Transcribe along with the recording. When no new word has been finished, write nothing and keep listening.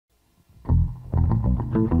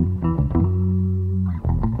The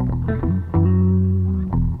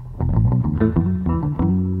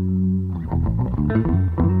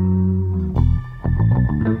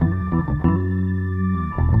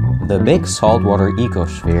big saltwater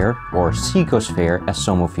ecosphere, or seaosphere as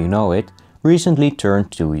some of you know it, recently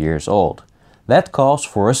turned 2 years old. That calls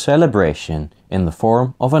for a celebration in the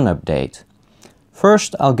form of an update.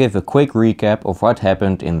 First, I'll give a quick recap of what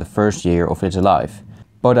happened in the first year of its life.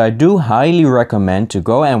 But I do highly recommend to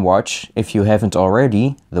go and watch, if you haven't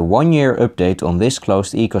already, the 1-year update on this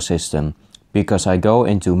closed ecosystem, because I go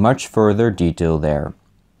into much further detail there.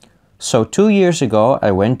 So 2 years ago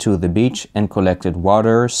I went to the beach and collected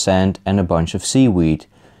water, sand and a bunch of seaweed,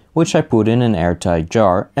 which I put in an airtight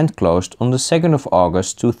jar and closed on the 2nd of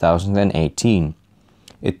August 2018.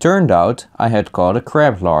 It turned out I had caught a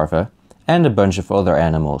crab larva and a bunch of other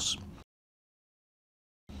animals.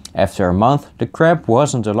 After a month the crab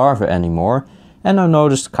wasn't a larva anymore and I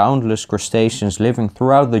noticed countless crustaceans living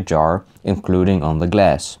throughout the jar, including on the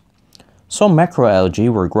glass. Some macroalgae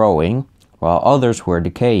were growing, while others were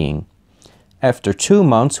decaying. After 2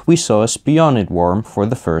 months we saw a spionid worm for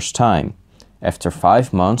the first time. After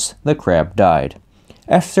 5 months the crab died.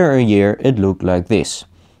 After a year it looked like this.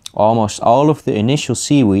 Almost all of the initial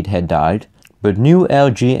seaweed had died, but new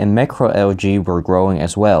algae and macroalgae were growing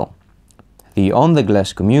as well. The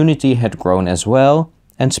on-the-glass community had grown as well,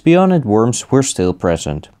 and spionid worms were still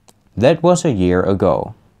present. That was a year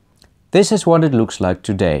ago. This is what it looks like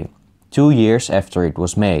today, 2 years after it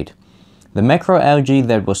was made. The macroalgae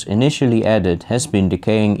that was initially added has been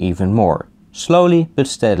decaying even more, slowly but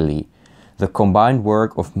steadily, the combined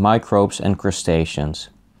work of microbes and crustaceans.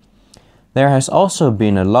 There has also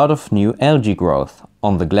been a lot of new algae growth,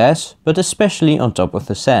 on the glass, but especially on top of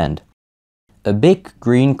the sand. A big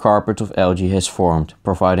green carpet of algae has formed,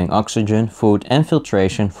 providing oxygen, food and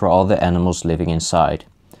filtration for all the animals living inside.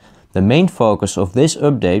 The main focus of this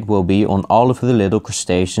update will be on all of the little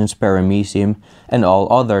crustaceans, paramecium and all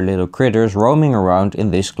other little critters roaming around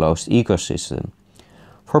in this closed ecosystem.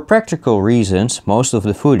 For practical reasons, most of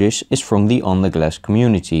the footage is from the on-the-glass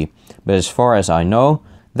community, but as far as I know,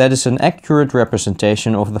 that is an accurate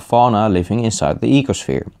representation of the fauna living inside the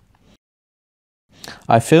ecosphere.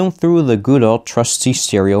 I filmed through the good old trusty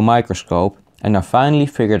stereo microscope and I finally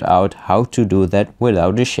figured out how to do that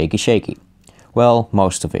without the shaky. Well,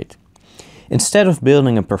 most of it. Instead of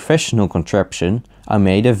building a professional contraption, I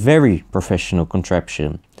made a very professional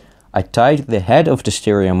contraption. I tied the head of the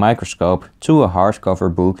stereo microscope to a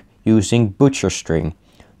hardcover book using butcher string,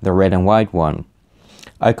 the red and white one.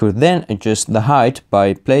 I could then adjust the height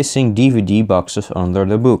by placing DVD boxes under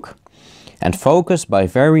the book, and focus by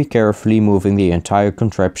very carefully moving the entire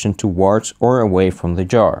contraption towards or away from the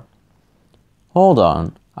jar. Hold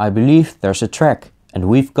on, I believe there's a track, and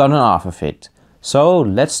we've gotten off of it. So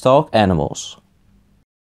let's talk animals.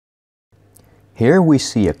 Here we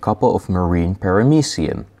see a couple of marine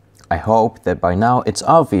paramecium. I hope that by now it's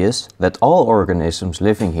obvious that all organisms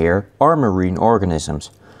living here are marine organisms,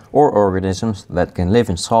 or organisms that can live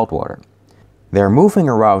in saltwater. They're moving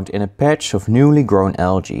around in a patch of newly grown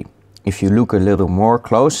algae. If you look a little more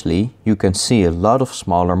closely, you can see a lot of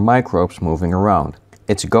smaller microbes moving around.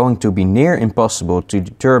 It's going to be near impossible to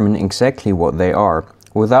determine exactly what they are,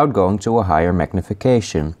 without going to a higher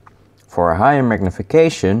magnification. For a higher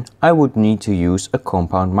magnification, I would need to use a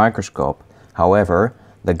compound microscope. However,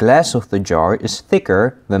 the glass of the jar is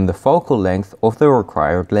thicker than the focal length of the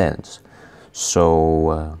required lens.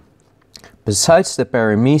 Besides the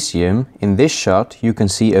paramecium, in this shot you can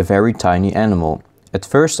see a very tiny animal. At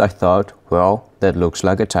first I thought, well, that looks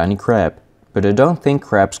like a tiny crab. But I don't think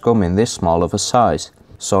crabs come in this small of a size,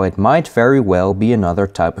 so it might very well be another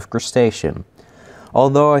type of crustacean.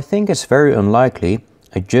 Although I think it's very unlikely,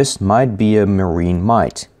 it just might be a marine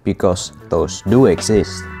mite, because those do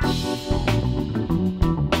exist.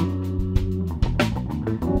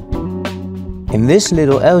 In this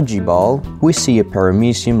little algae ball, we see a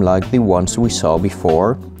paramecium like the ones we saw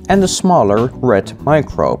before, and a smaller red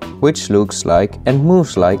microbe, which looks like and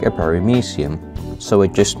moves like a paramecium. So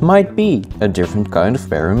it just might be a different kind of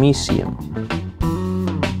paramecium.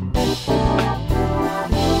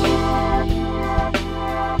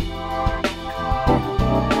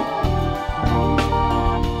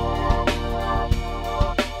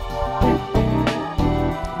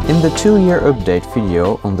 In the 2-year update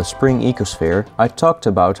video on the spring ecosphere, I talked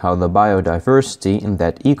about how the biodiversity in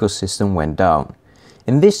that ecosystem went down.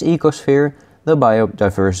 In this ecosphere, the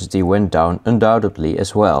biodiversity went down undoubtedly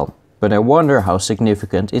as well, but I wonder how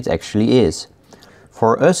significant it actually is.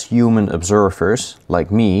 For us human observers,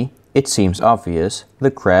 like me, it seems obvious.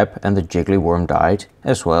 The crab and the jiggly worm died,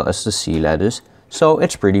 as well as the sea lettuce, so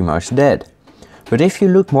it's pretty much dead. But if you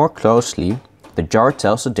look more closely, the jar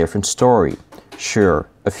tells a different story. Sure,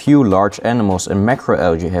 a few large animals and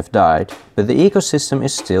macroalgae have died, but the ecosystem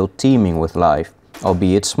is still teeming with life,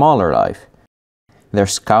 albeit smaller life.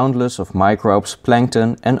 There's countless of microbes,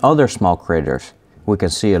 plankton and other small critters. We can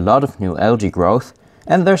see a lot of new algae growth,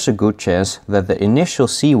 and there's a good chance that the initial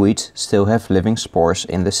seaweeds still have living spores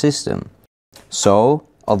in the system. So,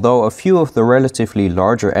 although a few of the relatively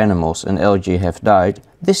larger animals and algae have died,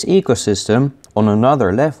 this ecosystem, on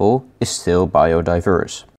another level, is still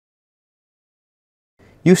biodiverse.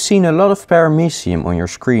 You've seen a lot of paramecium on your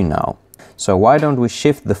screen now, so why don't we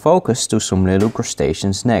shift the focus to some little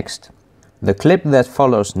crustaceans next. The clip that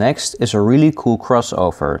follows next is a really cool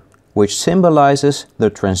crossover, which symbolizes the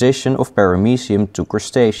transition of paramecium to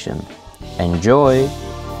crustacean. Enjoy!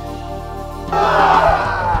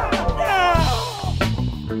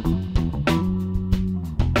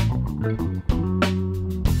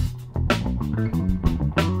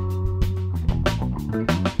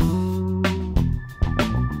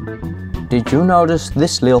 Did you notice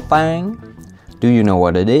this little thing? Do you know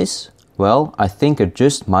what it is? Well, I think it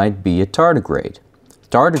just might be a tardigrade.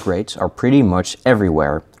 Tardigrades are pretty much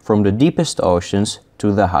everywhere, from the deepest oceans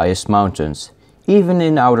to the highest mountains, even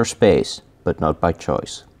in outer space, but not by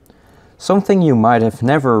choice. Something you might have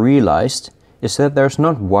never realized is that there's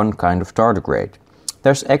not one kind of tardigrade.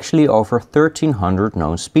 There's actually over 1300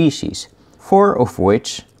 known species, 4 of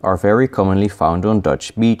which are very commonly found on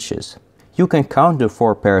Dutch beaches. You can count the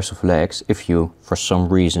 4 pairs of legs if you, for some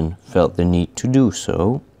reason, felt the need to do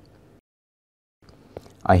so.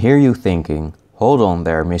 I hear you thinking, hold on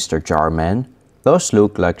there, Mr. Jarman. Those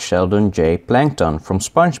look like Sheldon J. Plankton from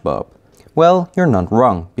SpongeBob. Well, you're not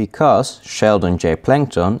wrong, because Sheldon J.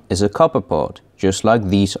 Plankton is a copepod, just like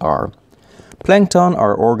these are. Plankton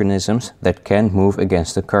are organisms that can't move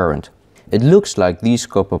against the current. It looks like these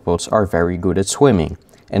copepods are very good at swimming,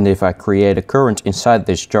 and if I create a current inside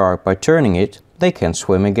this jar by turning it, they can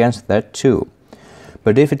swim against that too.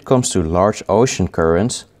 But if it comes to large ocean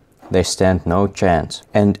currents, they stand no chance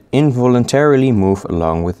and involuntarily move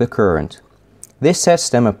along with the current. This sets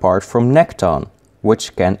them apart from nekton,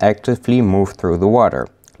 which can actively move through the water,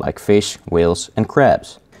 like fish, whales and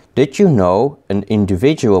crabs. Did you know an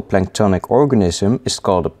individual planktonic organism is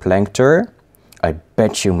called a plankter? I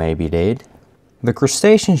bet you maybe did. The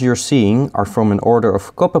crustaceans you're seeing are from an order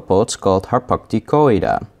of copepods called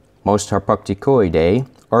Harpacticoida. Most Harpacticoidae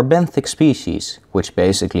are benthic species, which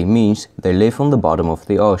basically means they live on the bottom of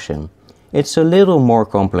the ocean. It's a little more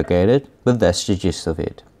complicated, but that's the gist of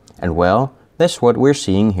it. And well, that's what we're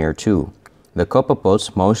seeing here too. The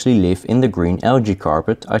copepods mostly live in the green algae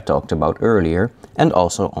carpet I talked about earlier, and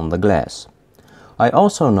also on the glass. I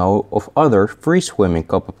also know of other free-swimming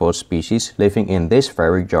copepod species living in this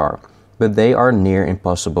very jar, but they are near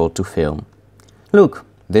impossible to film. Look,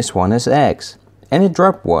 this one has eggs, and it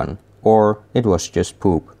dropped one, or it was just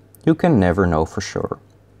poop. You can never know for sure.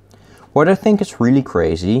 What I think is really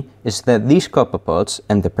crazy is that these copepods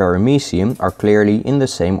and the paramecium are clearly in the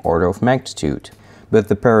same order of magnitude. But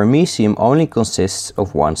the paramecium only consists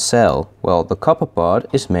of one cell, while the copepod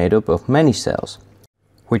is made up of many cells,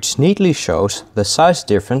 which neatly shows the size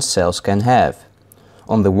difference cells can have.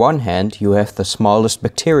 On the one hand, you have the smallest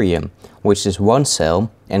bacterium, which is one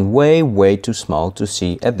cell and way too small to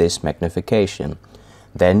see at this magnification.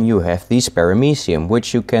 Then you have these paramecium,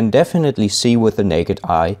 which you can definitely see with the naked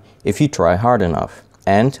eye if you try hard enough.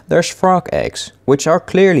 And there's frog eggs, which are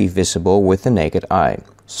clearly visible with the naked eye.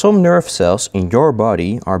 Some nerve cells in your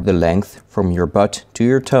body are the length from your butt to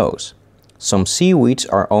your toes. Some seaweeds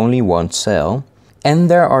are only one cell. And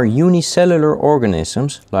there are unicellular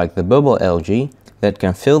organisms, like the bubble algae, that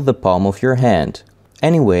can fill the palm of your hand.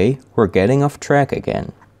 Anyway, we're getting off track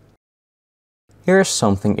again. Here's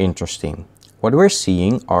something interesting. What we're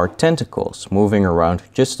seeing are tentacles moving around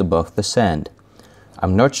just above the sand.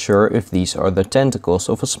 I'm not sure if these are the tentacles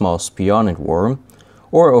of a small spionid worm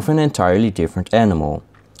or of an entirely different animal.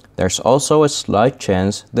 There's also a slight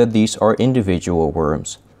chance that these are individual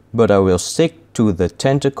worms, but I will stick to the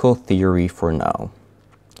tentacle theory for now.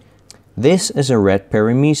 This is a red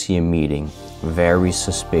paramecium meeting. Very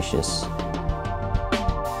suspicious.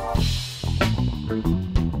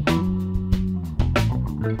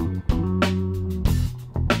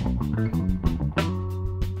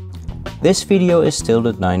 This video is still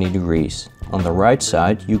at 90 degrees. On the right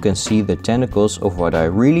side you can see the tentacles of what I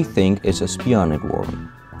really think is a spionid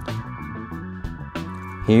worm.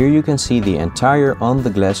 Here you can see the entire on the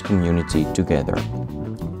glass community together.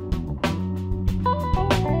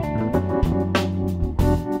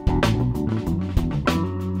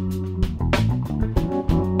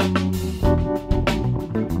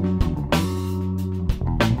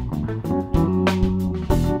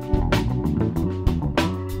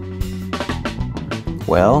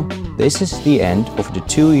 Well, this is the end of the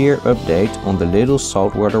 2-year update on the little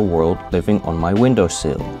saltwater world living on my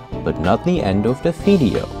windowsill, but not the end of the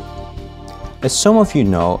video. As some of you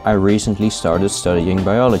know, I recently started studying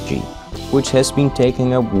biology, which has been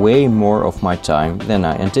taking up way more of my time than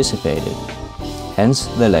I anticipated. Hence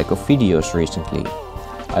the lack of videos recently.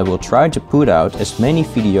 I will try to put out as many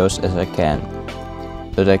videos as I can,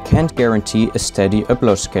 but I can't guarantee a steady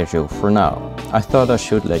upload schedule for now. I thought I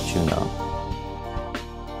should let you know.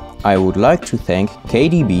 I would like to thank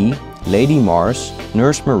KDB, Lady Mars,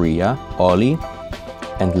 Nurse Maria, Ollie,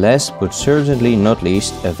 and last but certainly not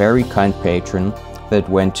least, a very kind patron that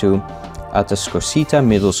went to Atascocita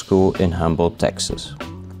Middle School in Humboldt, Texas.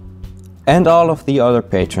 And all of the other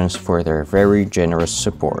patrons for their very generous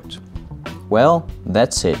support. Well,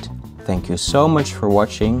 that's it. Thank you so much for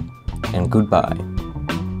watching, and goodbye.